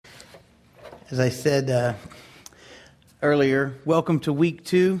As I said earlier, welcome to week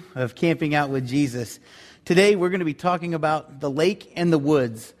 2 of Camping Out with Jesus. Today we're going to be talking about the lake and the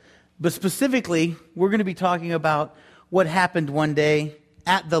woods. But specifically, we're going to be talking about what happened one day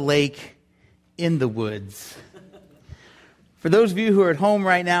at the lake in the woods. For those of you who are at home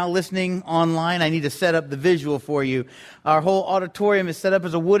right now listening online, I need to set up the visual for you. Our whole auditorium is set up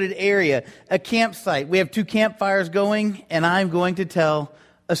as a wooded area, a campsite. We have 2 campfires going, and I'm going to tell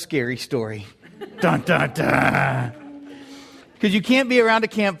a scary story. Dun, dun, dun. Because you can't be around a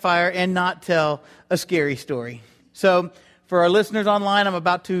campfire and not tell a scary story. So, for our listeners online, I'm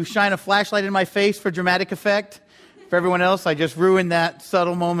about to shine a flashlight in my face for dramatic effect. For everyone else, I just ruined that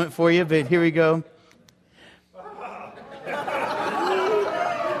subtle moment for you, but here we go.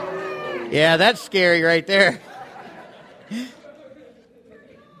 Yeah, that's scary right there.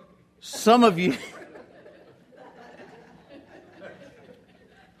 Some of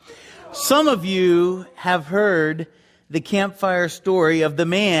you have heard the campfire story of the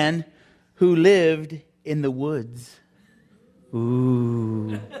man who lived in the woods.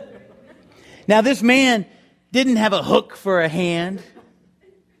 Ooh. Now, this man didn't have a hook for a hand.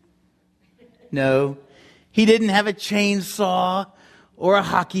 No, he didn't have a chainsaw or a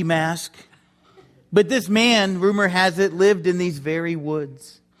hockey mask. But this man, rumor has it, lived in these very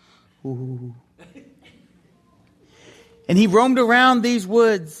woods. Ooh. And he roamed around these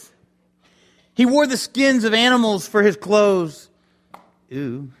woods. He wore the skins of animals for his clothes.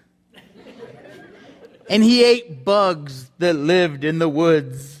 Ooh. And he ate bugs that lived in the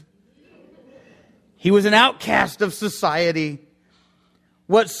woods. He was an outcast of society.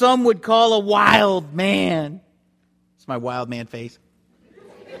 What some would call a wild man. It's my wild man face.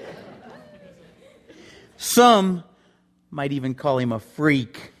 Some might even call him a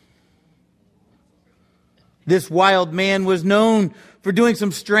freak. This wild man was known for doing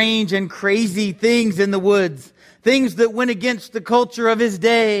some strange and crazy things in the woods. Things that went against the culture of his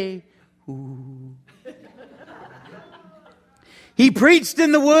day. Ooh. He preached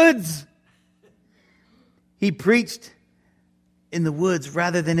in the woods. He preached in the woods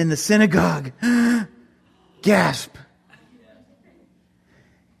rather than in the synagogue. Gasp.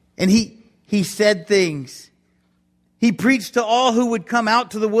 And he said things. He preached to all who would come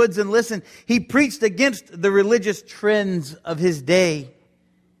out to the woods and listen. He preached against the religious trends of his day.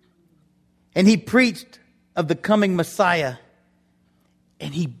 And he preached of the coming Messiah.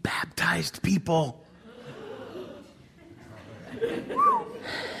 And he baptized people.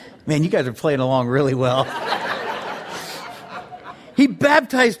 Man, you guys are playing along really well. He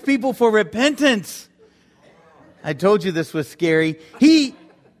baptized people for repentance. I told you this was scary. He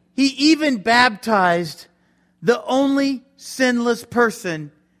even baptized the only sinless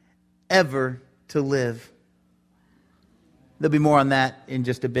person ever to live. There'll be more on that in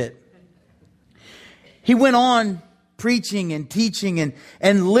just a bit. He went on preaching and teaching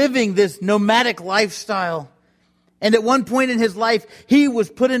and living this nomadic lifestyle. And at one point in his life, he was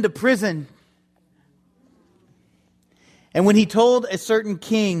put into prison. And when he told a certain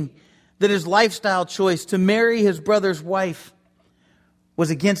king that his lifestyle choice to marry his brother's wife was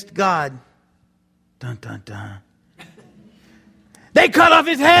against God, dun, dun, dun, they cut off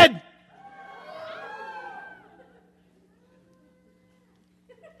his head.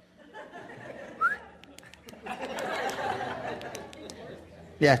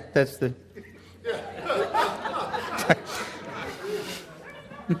 Yeah, that's the...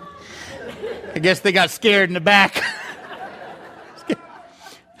 I guess they got scared in the back.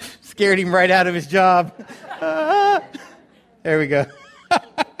 Scared him right out of his job. There we go.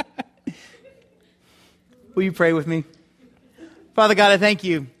 Will you pray with me? Father God, I thank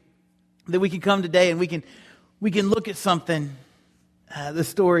you that we can come today and we can look at something, the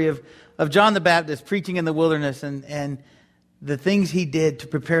story of John the Baptist preaching in the wilderness and the things he did to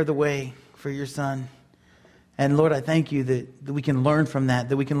prepare the way for your son. And Lord, I thank you that we can learn from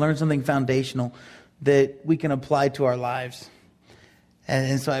that we can learn something foundational that we can apply to our lives.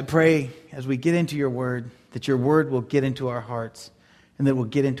 And so I pray as we get into your word, that your word will get into our hearts and that it will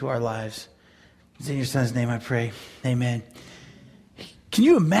get into our lives. It's in your son's name I pray. Amen. Can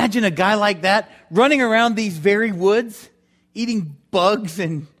you imagine a guy like that running around these very woods, eating bugs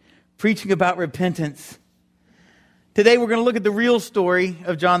and preaching about repentance? Today we're going to look at the real story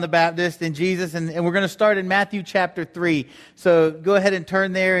of John the Baptist and Jesus, and we're going to start in Matthew chapter 3. So go ahead and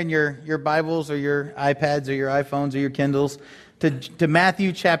turn there in your Bibles or your iPads or your iPhones or your Kindles to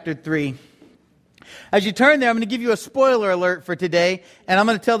Matthew chapter 3. As you turn there, I'm going to give you a spoiler alert for today, and I'm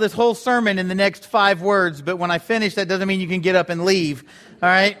going to tell this whole sermon in the next 5 words, but when I finish, that doesn't mean you can get up and leave. All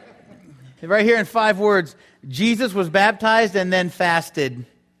right? Right here in 5 words, Jesus was baptized and then fasted.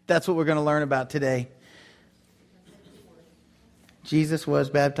 That's what we're going to learn about today. Jesus was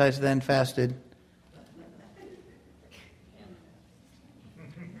baptized, then fasted.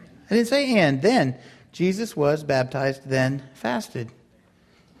 I didn't say and, then. Jesus was baptized, then fasted.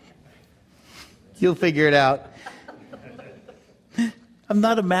 You'll figure it out. I'm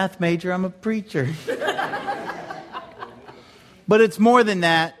not a math major, I'm a preacher. But it's more than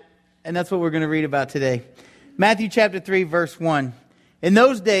that, and that's what we're going to read about today. Matthew chapter 3, verse 1. In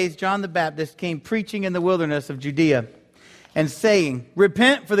those days, John the Baptist came preaching in the wilderness of Judea and saying,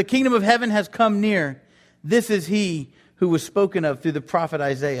 "Repent, for the kingdom of heaven has come near. This is he who was spoken of through the prophet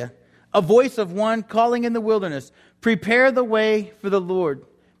Isaiah. A voice of one calling in the wilderness, prepare the way for the Lord.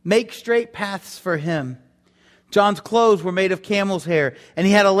 Make straight paths for him." John's clothes were made of camel's hair, and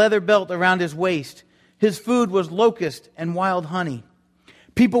he had a leather belt around his waist. His food was locust and wild honey.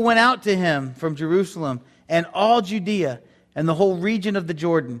 People went out to him from Jerusalem and all Judea and the whole region of the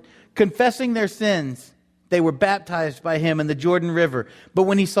Jordan, confessing their sins. They were baptized by him in the Jordan River. But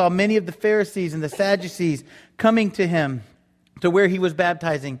when he saw many of the Pharisees and the Sadducees coming to him to where he was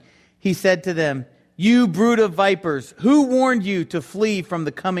baptizing, he said to them, "You brood of vipers, who warned you to flee from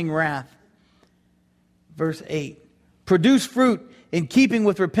the coming wrath?" Verse 8, "Produce fruit in keeping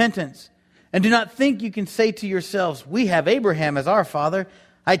with repentance. And do not think you can say to yourselves, 'We have Abraham as our father.'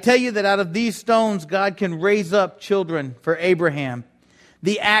 I tell you that out of these stones God can raise up children for Abraham.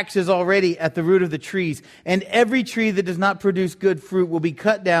 The axe is already at the root of the trees, and every tree that does not produce good fruit will be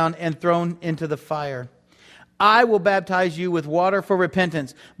cut down and thrown into the fire. I will baptize you with water for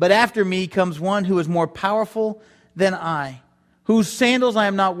repentance, but after me comes one who is more powerful than I, whose sandals I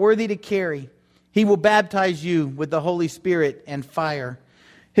am not worthy to carry. He will baptize you with the Holy Spirit and fire.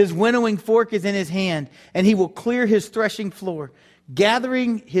 His winnowing fork is in his hand, and he will clear his threshing floor,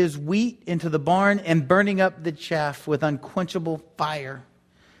 gathering his wheat into the barn and burning up the chaff with unquenchable fire."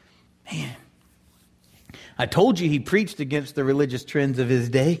 Man, I told you he preached against the religious trends of his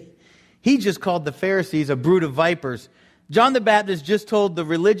day. He just called the Pharisees a brood of vipers. John the Baptist just told the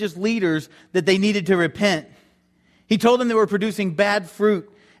religious leaders that they needed to repent. He told them they were producing bad fruit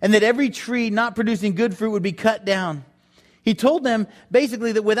and that every tree not producing good fruit would be cut down. He told them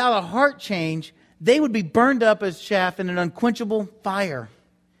basically that without a heart change, they would be burned up as chaff in an unquenchable fire.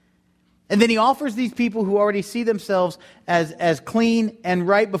 And then he offers these people who already see themselves as clean and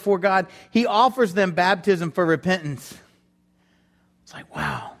right before God, he offers them baptism for repentance. It's like,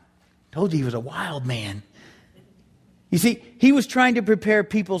 wow, told you he was a wild man. You see, he was trying to prepare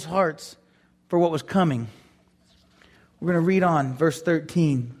people's hearts for what was coming. We're going to read on, verse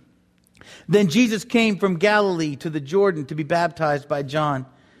 13. "Then Jesus came from Galilee to the Jordan to be baptized by John.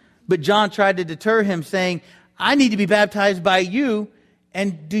 But John tried to deter him, saying, 'I need to be baptized by you,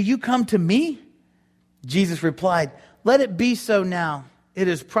 and do you come to me?' Jesus replied, 'Let it be so now. It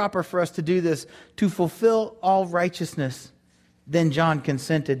is proper for us to do this, to fulfill all righteousness.' Then John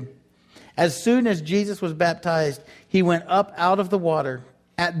consented. As soon as Jesus was baptized, he went up out of the water.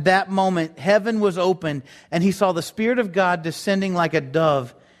 At that moment, heaven was opened, and he saw the Spirit of God descending like a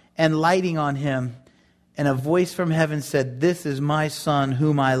dove and lighting on him. And a voice from heaven said, 'This is my Son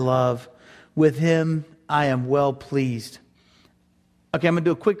whom I love. With him I am well pleased.'" Okay, I'm going to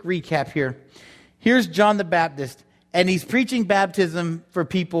do a quick recap here. Here's John the Baptist, and he's preaching baptism for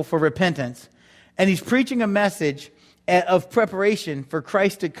people for repentance. And he's preaching a message of preparation for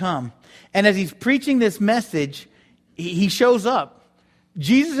Christ to come. And as he's preaching this message, he shows up.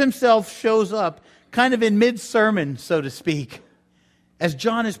 Jesus himself shows up kind of in mid-sermon, so to speak. As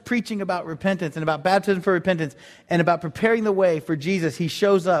John is preaching about repentance and about baptism for repentance and about preparing the way for Jesus, he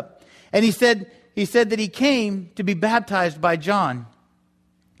shows up. And he said that he came to be baptized by John.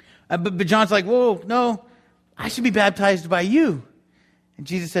 But John's like, "Whoa, no, I should be baptized by you." And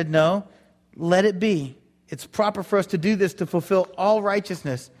Jesus said, "No, let it be. It's proper for us to do this to fulfill all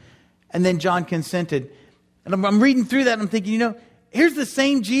righteousness." And then John consented. And I'm reading through that and I'm thinking, here's the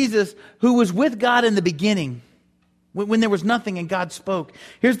same Jesus who was with God in the beginning, when there was nothing and God spoke.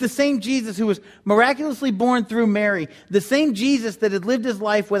 Here's the same Jesus who was miraculously born through Mary. The same Jesus that had lived his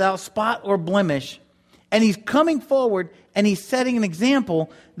life without spot or blemish. And he's coming forward and he's setting an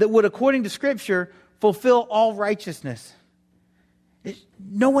example that would, according to Scripture, fulfill all righteousness.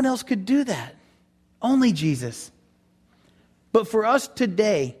 No one else could do that. Only Jesus. But for us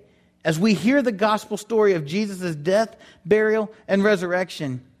today, as we hear the gospel story of Jesus' death, burial, and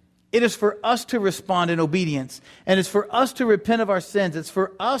resurrection, it is for us to respond in obedience. And it's for us to repent of our sins. It's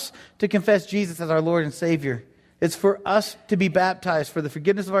for us to confess Jesus as our Lord and Savior. It's for us to be baptized for the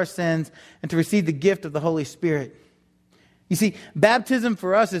forgiveness of our sins and to receive the gift of the Holy Spirit. You see, baptism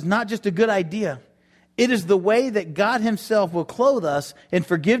for us is not just a good idea. It is the way that God himself will clothe us in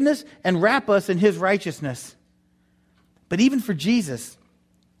forgiveness and wrap us in his righteousness. But even for Jesus,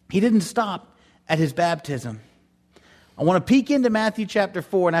 he didn't stop at his baptism. I want to peek into Matthew chapter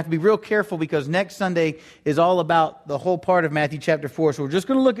 4, and I have to be real careful because next Sunday is all about the whole part of Matthew chapter 4. So we're just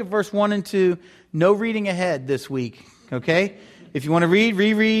going to look at verse 1 and 2. No reading ahead this week, okay? If you want to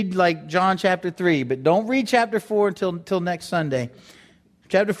reread like John chapter 3, but don't read chapter 4 until next Sunday.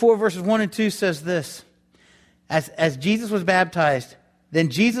 Chapter 4, verses 1 and 2 says this. As Jesus was baptized, then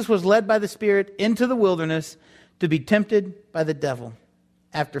Jesus was led by the Spirit into the wilderness to be tempted by the devil.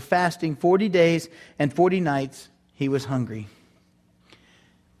 After fasting 40 days and 40 nights, he was hungry.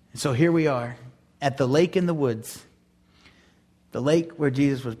 And so here we are at the lake in the woods. The lake where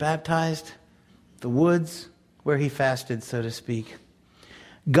Jesus was baptized, the woods where he fasted, so to speak.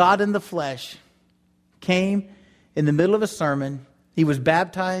 God in the flesh came in the middle of a sermon. He was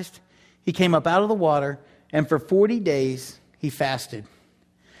baptized. He came up out of the water. And for 40 days, he fasted.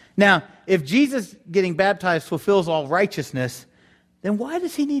 Now, if Jesus getting baptized fulfills all righteousness, then why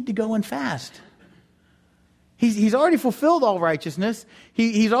does he need to go and fast? He's already fulfilled all righteousness.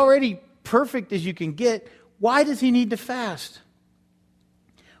 He's already perfect as you can get. Why does he need to fast?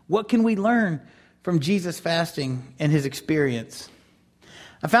 What can we learn from Jesus fasting and his experience?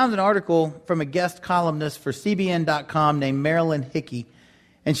 I found an article from a guest columnist for CBN.com named Marilyn Hickey.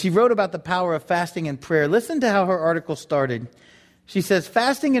 And she wrote about the power of fasting and prayer. Listen to how her article started. She says,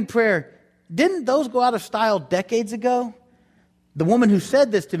 fasting and prayer, didn't those go out of style decades ago? The woman who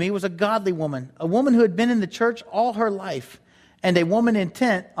said this to me was a godly woman, a woman who had been in the church all her life, and a woman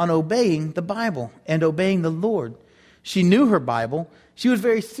intent on obeying the Bible and obeying the Lord. She knew her Bible. She was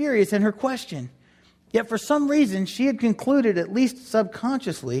very serious in her question. Yet for some reason, she had concluded, at least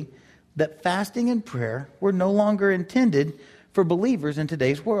subconsciously, that fasting and prayer were no longer intended for believers in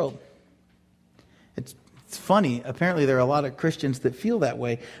today's world. It's funny. Apparently, there are a lot of Christians that feel that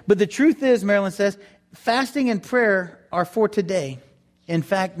way. But the truth is, Marilyn says, fasting and prayer are for today. In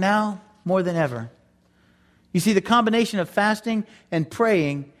fact, now more than ever. You see, the combination of fasting and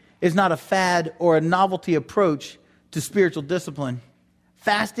praying is not a fad or a novelty approach to spiritual discipline.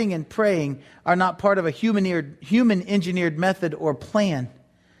 Fasting and praying are not part of a human-engineered method or plan.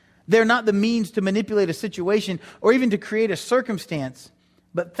 They're not the means to manipulate a situation or even to create a circumstance.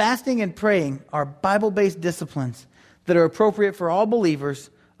 But fasting and praying are Bible-based disciplines that are appropriate for all believers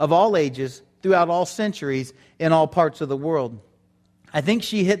of all ages throughout all centuries in all parts of the world. I think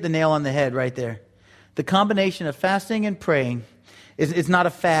she hit the nail on the head right there. The combination of fasting and praying is not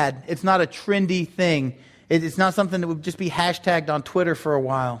a fad. It's not a trendy thing. It's not something that would just be hashtagged on Twitter for a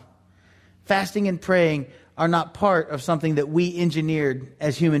while. Fasting and praying are not part of something that we engineered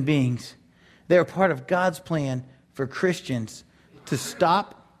as human beings. They are part of God's plan for Christians to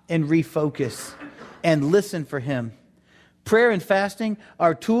stop and refocus and listen for Him. Prayer and fasting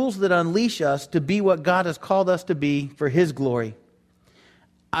are tools that unleash us to be what God has called us to be for His glory.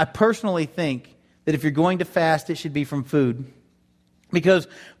 I personally think that if you're going to fast, it should be from food. Because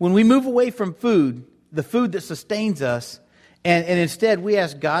when we move away from food, the food that sustains us, and instead we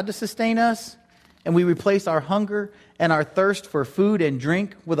ask God to sustain us, and we replace our hunger and our thirst for food and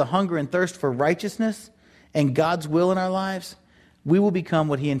drink with a hunger and thirst for righteousness and God's will in our lives, we will become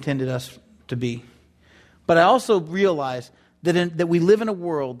what He intended us to be. But I also realize that we live in a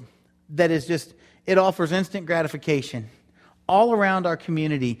world that is just, it offers instant gratification. All around our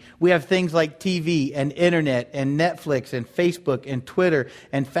community, we have things like TV and internet and Netflix and Facebook and Twitter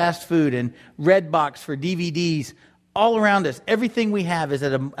and fast food and Redbox for DVDs. All around us, everything we have is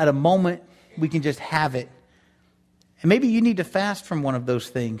at a moment we can just have it. And maybe you need to fast from one of those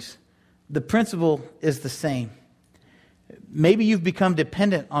things. The principle is the same. Maybe you've become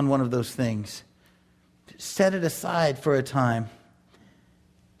dependent on one of those things. Set it aside for a time.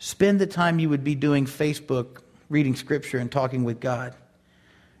 Spend the time you would be doing Facebook, reading Scripture, and talking with God.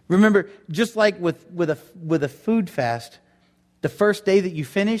 Remember, just like with a food fast, the first day that you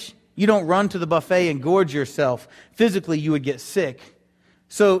finish, you don't run to the buffet and gorge yourself. Physically, you would get sick.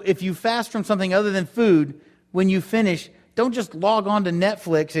 So if you fast from something other than food, when you finish, don't just log on to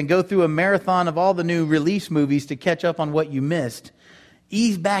Netflix and go through a marathon of all the new release movies to catch up on what you missed.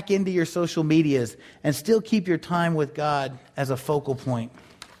 Ease back into your social medias and still keep your time with God as a focal point.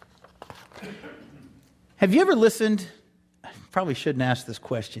 Have you ever listened? I probably shouldn't ask this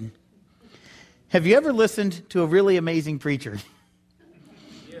question. Have you ever listened to a really amazing preacher?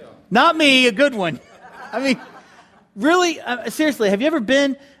 Yeah. Not me, a good one. I mean, really, seriously, have you ever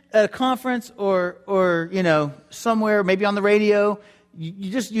been at a conference or somewhere, maybe on the radio,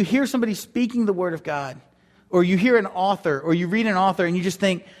 you hear somebody speaking the Word of God, or you hear an author, or you read an author, and you just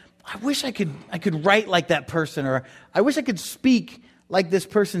think, I wish I could write like that person, or I wish I could speak like this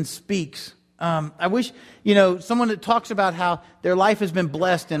person speaks. I wish, someone that talks about how their life has been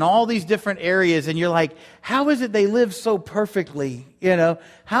blessed in all these different areas, and you're like, how is it they live so perfectly?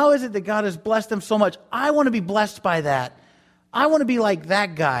 How is it that God has blessed them so much? I want to be blessed by that. I want to be like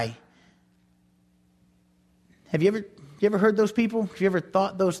that guy. Have you ever heard those people? Have you ever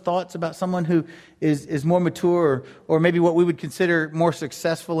thought those thoughts about someone who is more mature, or maybe what we would consider more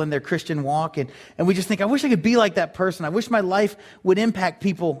successful in their Christian walk? And we just think, I wish I could be like that person. I wish my life would impact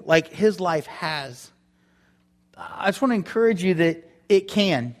people like his life has. I just want to encourage you that it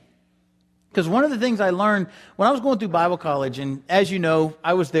can. Because one of the things I learned when I was going through Bible college, and as you know,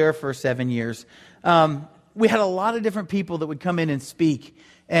 I was there for 7 years, we had a lot of different people that would come in and speak.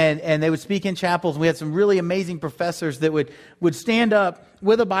 And they would speak in chapels. We had some really amazing professors that would stand up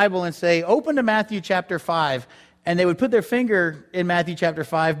with a Bible and say, open to Matthew chapter 5. And they would put their finger in Matthew chapter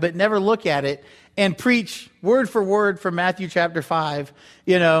 5, but never look at it, and preach word for word from Matthew chapter 5,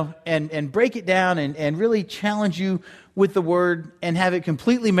 and break it down and really challenge you with the word and have it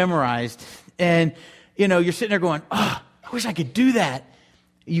completely memorized. And, you're sitting there going, I wish I could do that.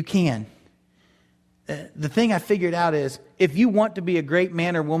 You can. The thing I figured out is, if you want to be a great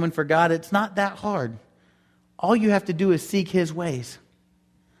man or woman for God, it's not that hard. All you have to do is seek his ways.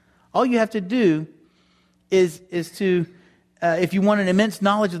 All you have to do is to, if you want an immense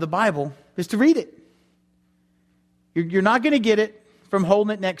knowledge of the Bible, is to read it. You're not going to get it from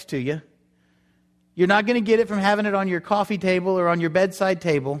holding it next to you. You're not going to get it from having it on your coffee table or on your bedside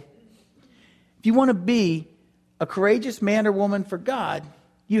table. If you want to be a courageous man or woman for God,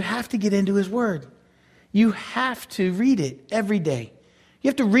 you have to get into his word. You have to read it every day. You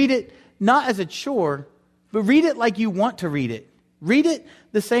have to read it not as a chore, but read it like you want to read it. Read it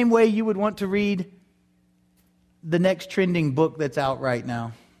the same way you would want to read the next trending book that's out right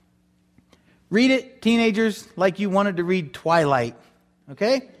now. Read it, teenagers, like you wanted to read Twilight.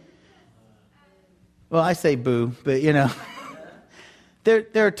 Okay? Well, I say boo, but there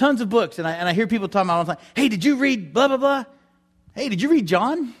are tons of books, and I hear people talking about all the time, hey, did you read blah, blah, blah? Hey, did you read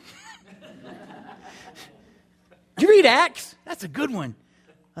John? Did you read Acts? That's a good one.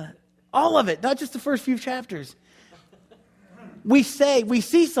 All of it, not just the first few chapters. We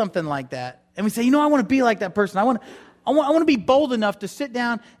see something like that, and we say, I want to be like that person. I want to be bold enough to sit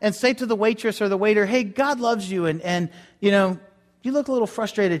down and say to the waitress or the waiter, hey, God loves you, and you look a little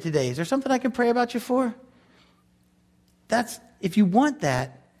frustrated today. Is there something I can pray about you for? If you want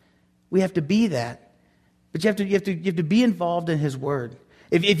that, we have to be that. But you have to be involved in his word.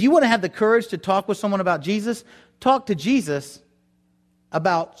 If you want to have the courage to talk with someone about Jesus, talk to Jesus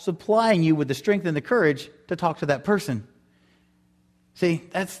about supplying you with the strength and the courage to talk to that person. See,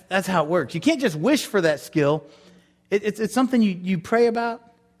 that's how it works. You can't just wish for that skill. It's something you pray about.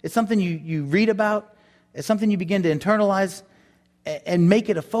 It's something you read about. It's something you begin to internalize and make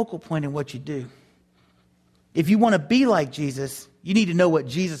it a focal point in what you do. If you want to be like Jesus, you need to know what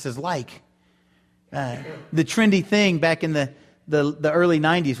Jesus is like. The trendy thing back in the early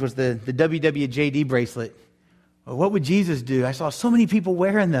 90s was the WWJD bracelet. Well, what would Jesus do? I saw so many people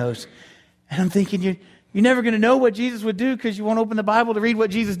wearing those. And I'm thinking, you're never going to know what Jesus would do because you won't open the Bible to read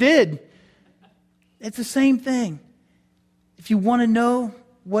what Jesus did. It's the same thing. If you want to know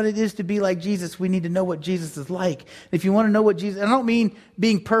what it is to be like Jesus, we need to know what Jesus is like. If you want to know what Jesus... I don't mean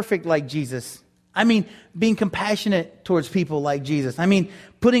being perfect like Jesus. I mean being compassionate towards people like Jesus. I mean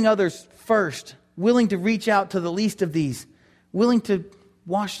putting others first, willing to reach out to the least of these, willing to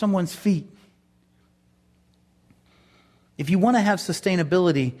wash someone's feet. If you want to have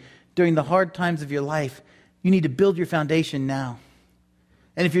sustainability during the hard times of your life, you need to build your foundation now.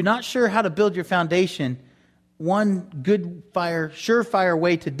 And if you're not sure how to build your foundation, one surefire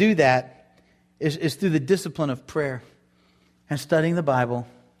way to do that is through the discipline of prayer and studying the Bible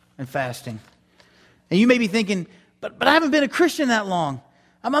and fasting. And you may be thinking, but I haven't been a Christian that long.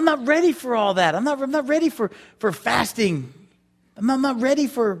 I'm not ready for all that. I'm not ready for fasting. I'm not ready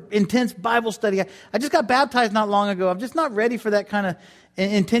for intense Bible study. I just got baptized not long ago. I'm just not ready for that kind of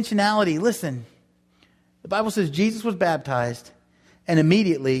intentionality. Listen, the Bible says Jesus was baptized and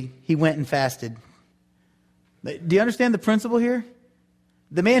immediately he went and fasted. Do you understand the principle here?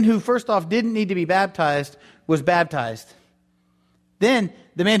 The man who first off didn't need to be baptized was baptized. Then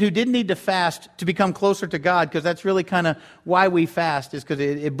the man who didn't need to fast to become closer to God, because that's really kind of why we fast, is because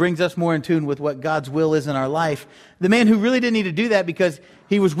it brings us more in tune with what God's will is in our life. The man who really didn't need to do that because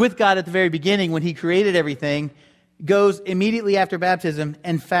he was with God at the very beginning when he created everything, goes immediately after baptism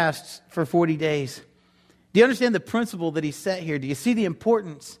and fasts for 40 days. Do you understand the principle that he set here? Do you see the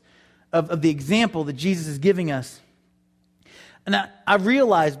importance of the example that Jesus is giving us? And I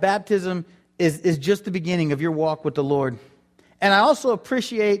realize baptism is just the beginning of your walk with the Lord. And I also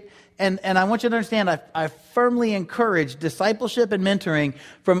appreciate, and I want you to understand, I firmly encourage discipleship and mentoring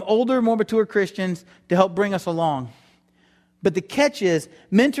from older, more mature Christians to help bring us along. But the catch is,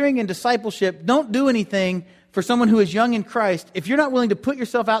 mentoring and discipleship don't do anything for someone who is young in Christ if you're not willing to put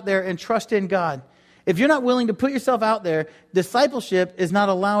yourself out there and trust in God. If you're not willing to put yourself out there, discipleship is not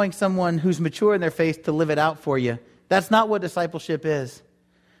allowing someone who's mature in their faith to live it out for you. That's not what discipleship is.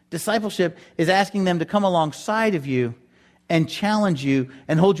 Discipleship is asking them to come alongside of you and challenge you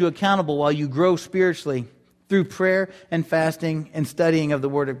and hold you accountable while you grow spiritually through prayer and fasting and studying of the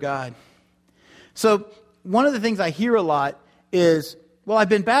Word of God. So one of the things I hear a lot is, well, I've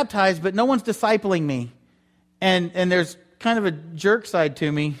been baptized, but no one's discipling me. And there's kind of a jerk side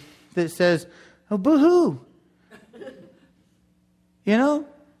to me that says, oh, boo-hoo.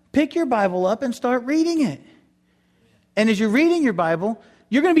 Pick your Bible up and start reading it. And as you're reading your Bible,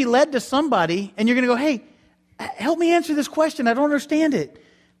 you're going to be led to somebody, and you're going to go, hey, help me answer this question. I don't understand it.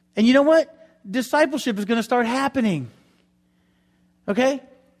 And you know what? Discipleship is going to start happening. Okay?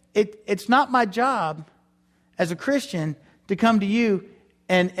 It's not my job as a Christian to come to you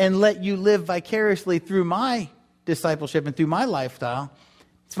and let you live vicariously through my discipleship and through my lifestyle.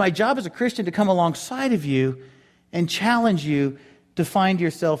 It's my job as a Christian to come alongside of you and challenge you to find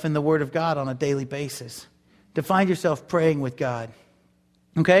yourself in the Word of God on a daily basis, to find yourself praying with God.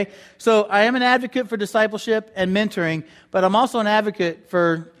 Okay? So I am an advocate for discipleship and mentoring, but I'm also an advocate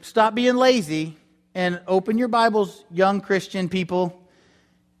for stop being lazy and open your Bibles, young Christian people,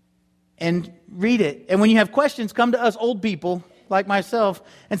 and read it. And when you have questions, come to us old people like myself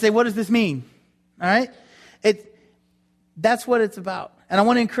and say, what does this mean? All right? That's what it's about. And I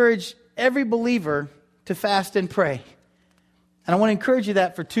want to encourage every believer to fast and pray. And I want to encourage you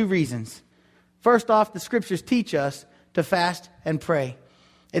that for two reasons. First off, the Scriptures teach us to fast and pray.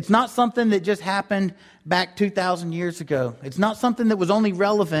 It's not something that just happened back 2,000 years ago. It's not something that was only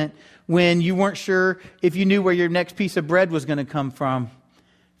relevant when you weren't sure if you knew where your next piece of bread was going to come from.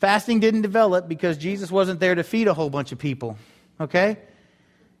 Fasting didn't develop because Jesus wasn't there to feed a whole bunch of people. Okay?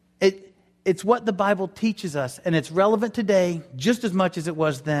 It's what the Bible teaches us, and it's relevant today just as much as it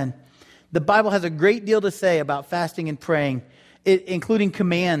was then. The Bible has a great deal to say about fasting and praying, including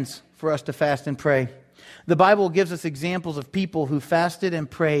commands for us to fast and pray. The Bible gives us examples of people who fasted and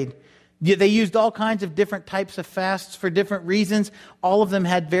prayed. They used all kinds of different types of fasts for different reasons. All of them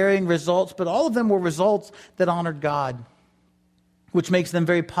had varying results, but all of them were results that honored God, which makes them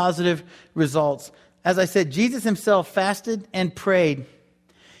very positive results. As I said, Jesus himself fasted and prayed.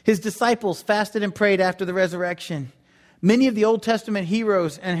 His disciples fasted and prayed after the resurrection. Many of the Old Testament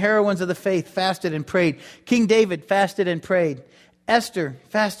heroes and heroines of the faith fasted and prayed. King David fasted and prayed. Esther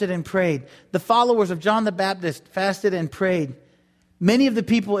fasted and prayed. The followers of John the Baptist fasted and prayed. Many of the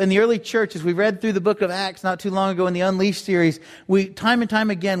people in the early church, as we read through the book of Acts not too long ago in the Unleashed series, time and time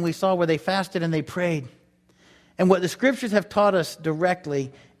again we saw where they fasted and they prayed. And what the Scriptures have taught us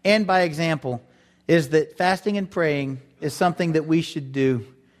directly and by example is that fasting and praying is something that we should do.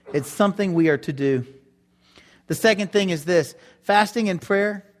 It's something we are to do. The second thing is this: fasting and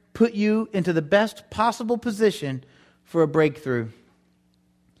prayer put you into the best possible position for a breakthrough.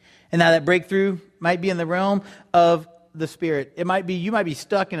 And now that breakthrough might be in the realm of the Spirit. You might be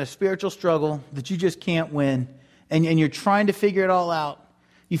stuck in a spiritual struggle that you just can't win. And you're trying to figure it all out.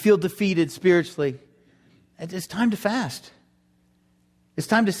 You feel defeated spiritually. It's time to fast. It's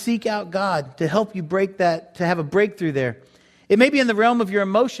time to seek out God to help you break that, to have a breakthrough there. It may be in the realm of your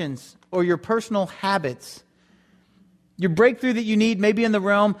emotions or your personal habits. Your breakthrough that you need may be in the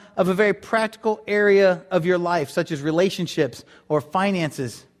realm of a very practical area of your life, such as relationships or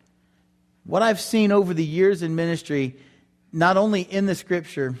finances. What I've seen over the years in ministry, not only in the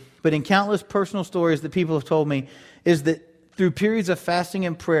Scripture, but in countless personal stories that people have told me, is that through periods of fasting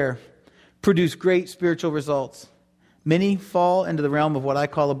and prayer, produce great spiritual results. Many fall into the realm of what I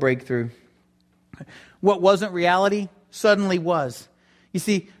call a breakthrough. What wasn't reality suddenly was. You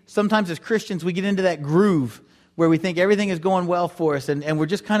see, sometimes as Christians, we get into that groove where we think everything is going well for us and we're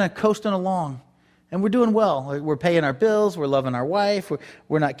just kind of coasting along. And we're doing well. We're paying our bills. We're loving our wife.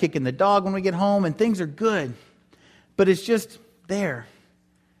 We're not kicking the dog when we get home. And things are good. But it's just there.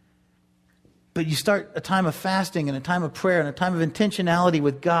 But you start a time of fasting and a time of prayer and a time of intentionality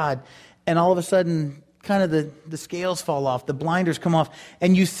with God. And all of a sudden, kind of the scales fall off. The blinders come off.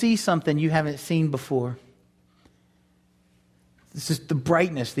 And you see something you haven't seen before. It's just the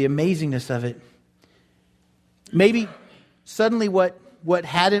brightness, the amazingness of it. Maybe suddenly what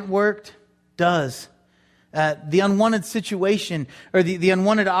hadn't worked does. The unwanted situation or the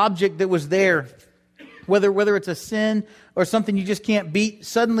unwanted object that was there whether it's a sin or something you just can't beat,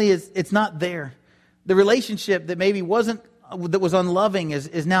 suddenly it's not there. The relationship that maybe was unloving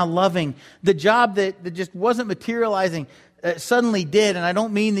is now loving. The job that just wasn't materializing suddenly did. And I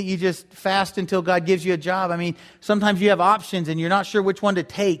don't mean that you just fast until God gives you a job. I mean, sometimes you have options and you're not sure which one to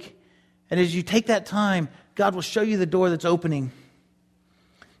take. And as you take that time, God will show you the door that's opening.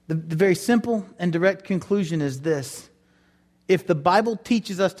 The very simple and direct conclusion is this. If the Bible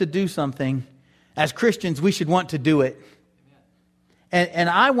teaches us to do something, as Christians, we should want to do it. And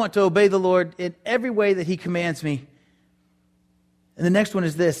I want to obey the Lord in every way that He commands me. And the next one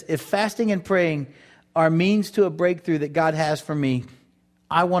is this. If fasting and praying are means to a breakthrough that God has for me,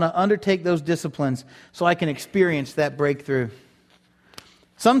 I want to undertake those disciplines so I can experience that breakthrough.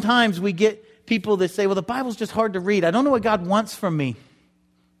 Sometimes we get people that say, well, the Bible's just hard to read. I don't know what God wants from me.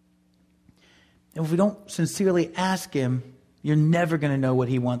 And if we don't sincerely ask Him, you're never going to know what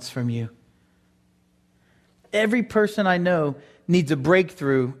He wants from you. Every person I know needs a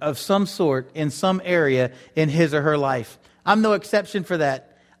breakthrough of some sort in some area in his or her life. I'm no exception for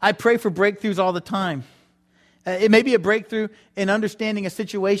that. I pray for breakthroughs all the time. It may be a breakthrough in understanding a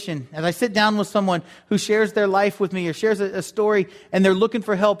situation. As I sit down with someone who shares their life with me or shares a story and they're looking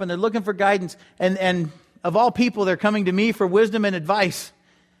for help and they're looking for guidance, and of all people, they're coming to me for wisdom and advice.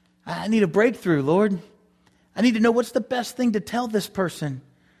 I need a breakthrough, Lord. I need to know what's the best thing to tell this person.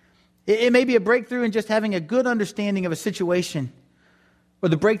 It may be a breakthrough in just having a good understanding of a situation, or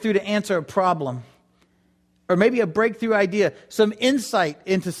the breakthrough to answer a problem, or maybe a breakthrough idea, some insight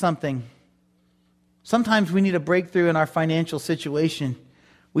into something. Sometimes we need a breakthrough in our financial situation.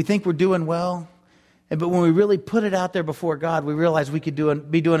 We think we're doing well, but when we really put it out there before God, we realize we could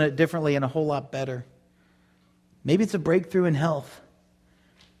be doing it differently and a whole lot better. Maybe it's a breakthrough in health.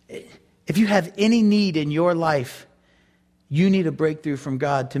 If you have any need in your life, you need a breakthrough from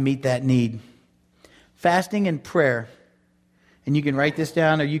God to meet that need. Fasting and prayer, and you can write this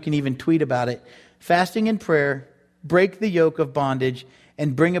down or you can even tweet about it. Fasting and prayer break the yoke of bondage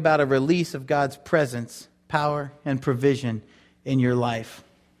and bring about a release of God's presence, power, and provision in your life.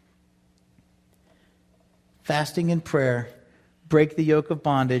 Fasting and prayer break the yoke of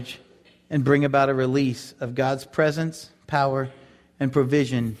bondage and bring about a release of God's presence, power, and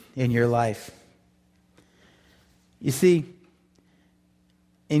provision in your life. You see,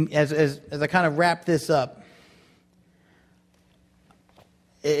 as I kind of wrap this up,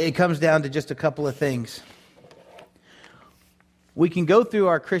 it comes down to just a couple of things. We can go through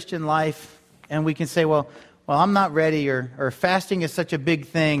our Christian life and we can say, well, I'm not ready, or fasting is such a big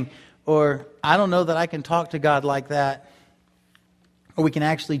thing, or I don't know that I can talk to God like that. Or we can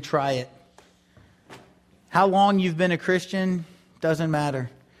actually try it. How long you've been a Christian doesn't matter.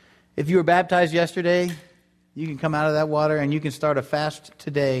 If you were baptized yesterday, you can come out of that water and you can start a fast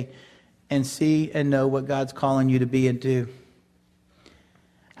today and see and know what God's calling you to be and do.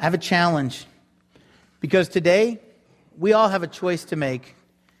 I have a challenge, because today we all have a choice to make.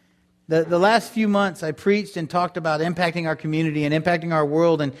 The last few months I preached and talked about impacting our community and impacting our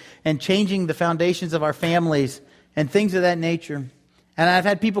world and changing the foundations of our families and things of that nature. And I've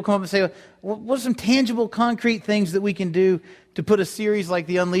had people come up and say, what are some tangible, concrete things that we can do to put a series like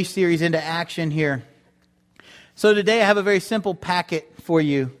the Unleashed series into action here? So today I have a very simple packet for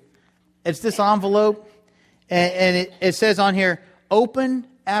you. It's this envelope, and it says on here, open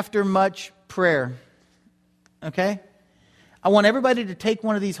after much prayer. Okay? I want everybody to take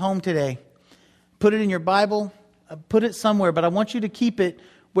one of these home today. Put it in your Bible, put it somewhere, but I want you to keep it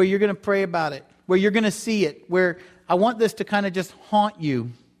where you're going to pray about it, where you're going to see it, where I want this to kind of just haunt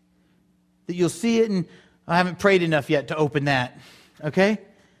you, that you'll see it, and I haven't prayed enough yet to open that. Okay?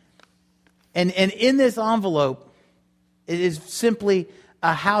 And in this envelope, it is simply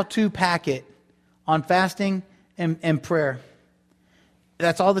a how-to packet on fasting and prayer.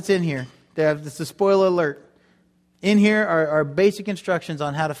 That's all that's in here. It's a spoiler alert. In here are basic instructions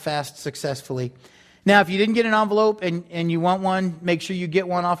on how to fast successfully. Now, if you didn't get an envelope and you want one, make sure you get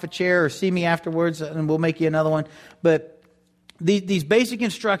one off a chair or see me afterwards and we'll make you another one. But these basic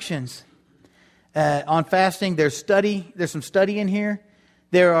instructions on fasting, there's some study in here.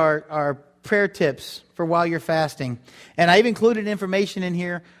 There are prayer tips for while you're fasting. And I've included information in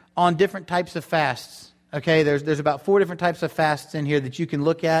here on different types of fasts. Okay, there's about 4 different types of fasts in here that you can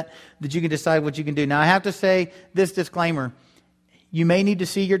look at, that you can decide what you can do. Now, I have to say this disclaimer. You may need to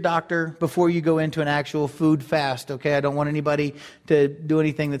see your doctor before you go into an actual food fast, okay? I don't want anybody to do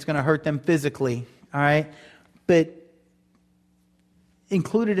anything that's going to hurt them physically, all right? But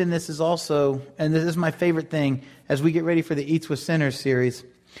included in this is also, and this is my favorite thing, as we get ready for the Eats with Sinners series,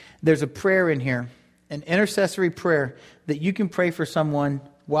 there's a prayer in here, an intercessory prayer that you can pray for someone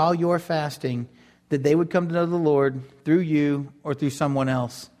while you're fasting that they would come to know the Lord through you or through someone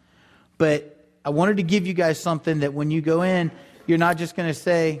else. But I wanted to give you guys something that when you go in, you're not just going to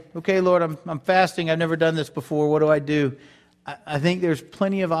say, okay, Lord, I'm fasting. I've never done this before. What do I do? I think there's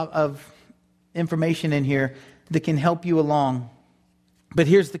plenty of information in here that can help you along. But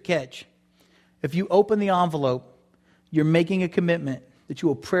here's the catch. If you open the envelope, you're making a commitment that you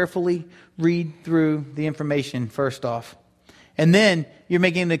will prayerfully read through the information first off. And then you're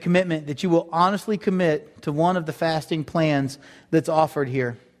making the commitment that you will honestly commit to one of the fasting plans that's offered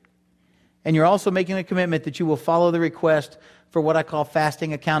here. And you're also making a commitment that you will follow the request for what I call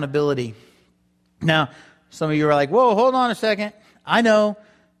fasting accountability. Now, some of you are like, whoa, hold on a second. I know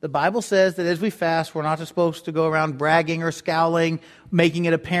the Bible says that as we fast, we're not supposed to go around bragging or scowling, making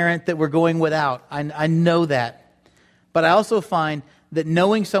it apparent that we're going without. I know that. But I also find that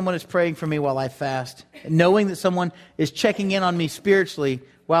knowing someone is praying for me while I fast, knowing that someone is checking in on me spiritually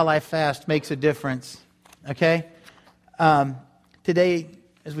while I fast makes a difference. Okay? Today,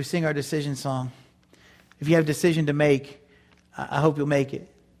 as we sing our decision song, if you have a decision to make, I hope you'll make it.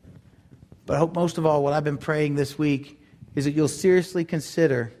 But I hope most of all, what I've been praying this week is that you'll seriously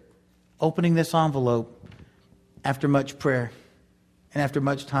consider opening this envelope after much prayer and after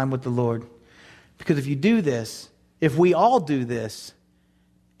much time with the Lord. Because if you do this, if we all do this,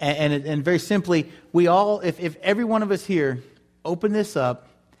 and very simply, we all, if every one of us here opened this up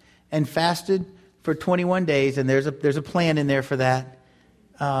and fasted for 21 days, and there's a plan in there for that,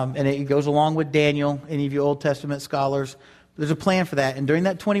 and it goes along with Daniel, any of you Old Testament scholars, there's a plan for that. And during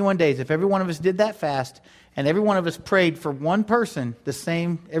that 21 days, if every one of us did that fast, and every one of us prayed for one person,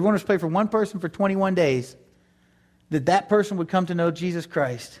 everyone was prayed for one person for 21 days, that person would come to know Jesus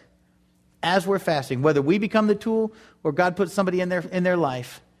Christ as we're fasting. Whether we become the tool or God puts somebody in their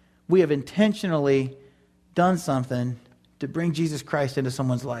life, we have intentionally done something to bring Jesus Christ into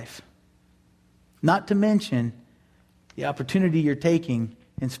someone's life. Not to mention the opportunity you're taking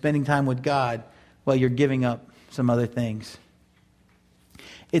in spending time with God while you're giving up some other things.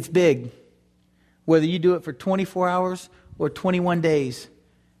 It's big. Whether you do it for 24 hours or 21 days,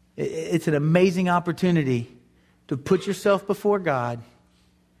 it's an amazing opportunity to put yourself before God,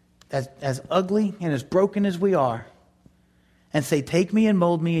 as ugly and as broken as we are, and say, take me and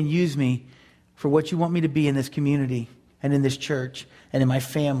mold me and use me for what you want me to be in this community and in this church and in my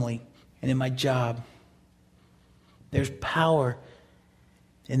family and in my job. There's power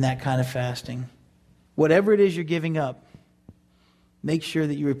in that kind of fasting. Whatever it is you're giving up, make sure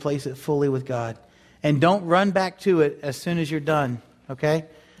that you replace it fully with God. And don't run back to it as soon as you're done, okay?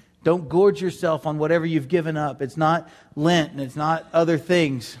 Don't gorge yourself on whatever you've given up. It's not Lent and it's not other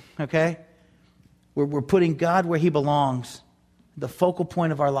things, okay? We're putting God where He belongs, the focal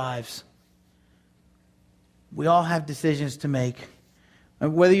point of our lives. We all have decisions to make.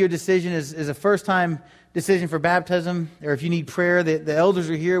 Whether your decision is a first-time decision for baptism, or if you need prayer, the elders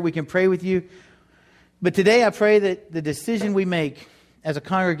are here, we can pray with you. But today I pray that the decision we make as a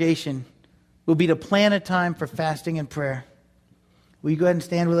congregation will be to plan a time for fasting and prayer. Will you go ahead and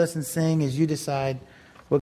stand with us and sing as you decide